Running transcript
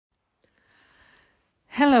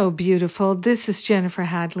Hello, beautiful. This is Jennifer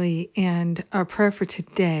Hadley, and our prayer for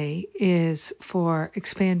today is for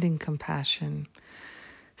expanding compassion.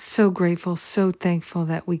 So grateful, so thankful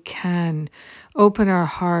that we can open our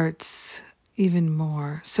hearts even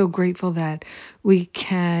more. So grateful that we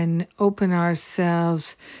can open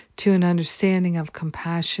ourselves to an understanding of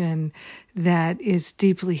compassion that is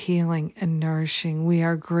deeply healing and nourishing. We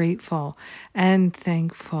are grateful and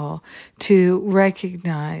thankful to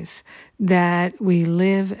recognize that we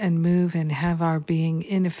live and move and have our being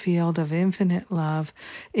in a field of infinite love,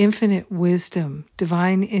 infinite wisdom,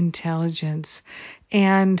 divine intelligence,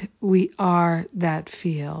 and we are that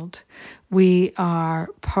field. We are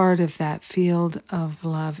part of that field of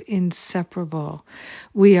love, inseparable.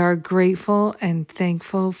 We are grateful and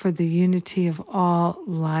thankful for the unity of all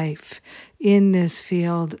life in this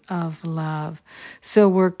field of love. So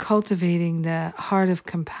we're cultivating the heart of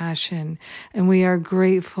compassion, and we are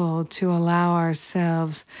grateful to allow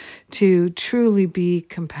ourselves to truly be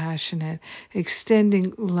compassionate,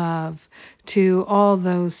 extending love to all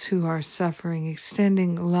those who are suffering,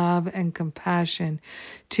 extending love and compassion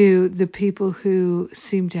to the people who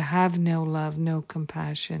seem to have no love, no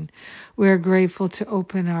compassion. We're grateful to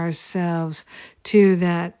open ourselves to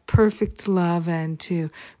that perfect love and to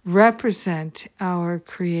represent our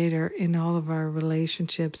Creator in all of our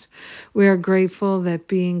relationships. We are grateful that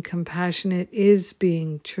being compassionate is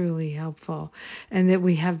being truly helpful, and that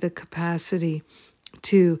we have the capacity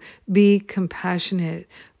to be compassionate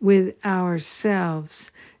with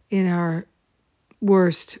ourselves in our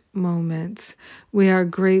worst moments. We are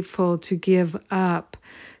grateful to give up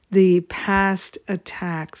the past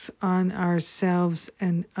attacks on ourselves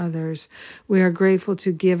and others. We are grateful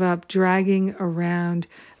to give up dragging around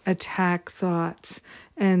attack thoughts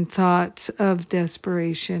and thoughts of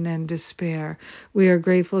desperation and despair. We are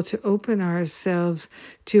grateful to open ourselves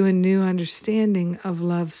to a new understanding of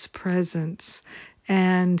love's presence,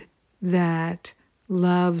 and that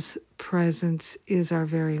love's presence is our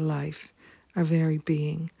very life, our very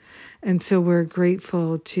being. And so we're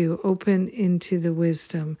grateful to open into the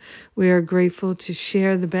wisdom. We are grateful to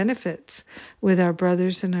share the benefits with our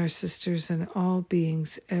brothers and our sisters and all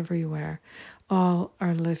beings everywhere. All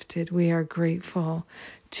are lifted. We are grateful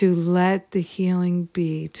to let the healing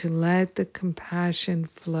be, to let the compassion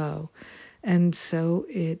flow. And so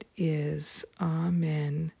it is.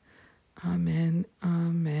 Amen. Amen.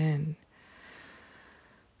 Amen.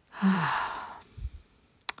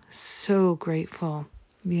 So grateful.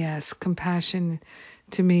 Yes, compassion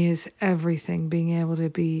to me is everything. Being able to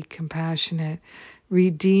be compassionate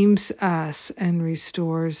redeems us and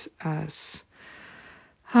restores us.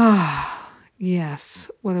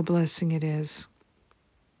 Yes, what a blessing it is.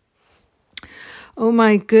 Oh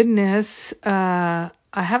my goodness. I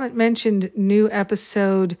haven't mentioned new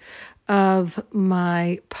episode of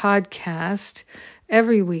my podcast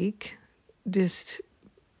every week. Just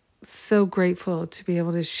so grateful to be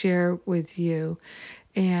able to share with you.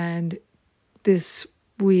 And this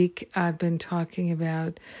week I've been talking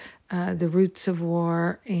about the roots of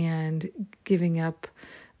war, and giving up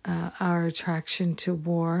our attraction to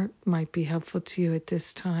war might be helpful to you at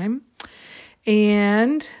this time.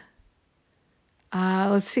 And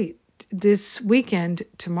let's see, this weekend,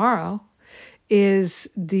 tomorrow, is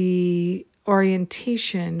the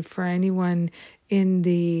orientation for anyone in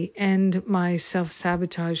the End My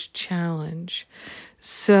Self-Sabotage Challenge.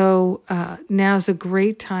 So now's a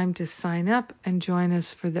great time to sign up and join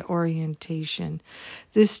us for the orientation.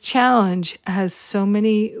 This challenge has so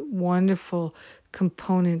many wonderful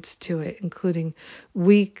components to it, including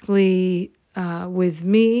weekly with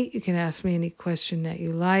me. You can ask me any question that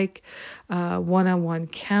you like, one-on-one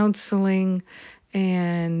counseling,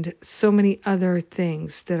 and so many other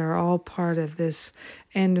things that are all part of this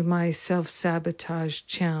End My Self-Sabotage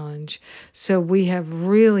Challenge. So we have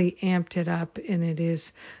really amped it up, and it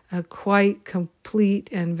is a quite complete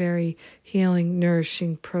and very healing,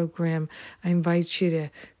 nourishing program. I invite you to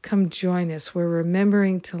come join us. We're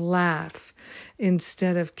remembering to laugh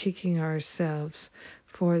instead of kicking ourselves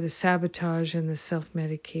for the sabotage and the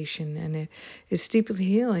self-medication, and it is deeply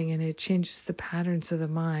healing, and it changes the patterns of the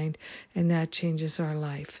mind, and that changes our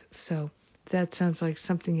life. So if that sounds like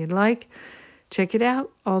something you'd like, check it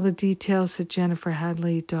out. All the details at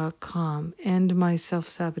jenniferhadley.com. End My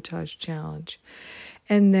Self-Sabotage Challenge.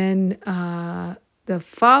 And then the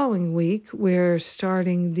following week, we're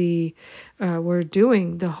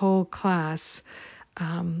doing the whole class,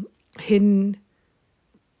 Hidden.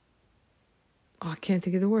 I can't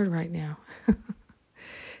think of the word right now.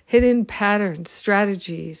 Hidden patterns,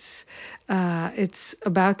 strategies. It's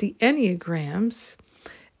about the Enneagrams,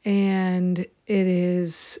 and it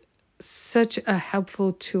is such a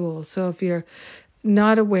helpful tool. So if you're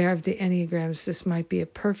not aware of the Enneagrams, this might be a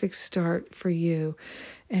perfect start for you.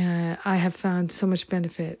 I have found so much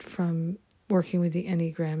benefit from working with the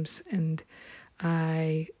Enneagrams, and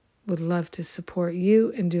I would love to support you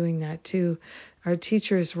in doing that too. Our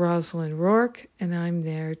teacher is Rosalind Rourke, and I'm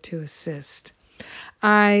there to assist.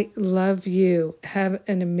 I love you. Have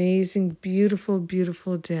an amazing, beautiful,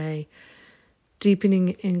 beautiful day. Deepening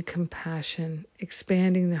in compassion,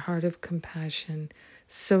 expanding the heart of compassion,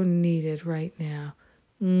 so needed right now.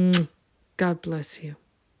 God bless you.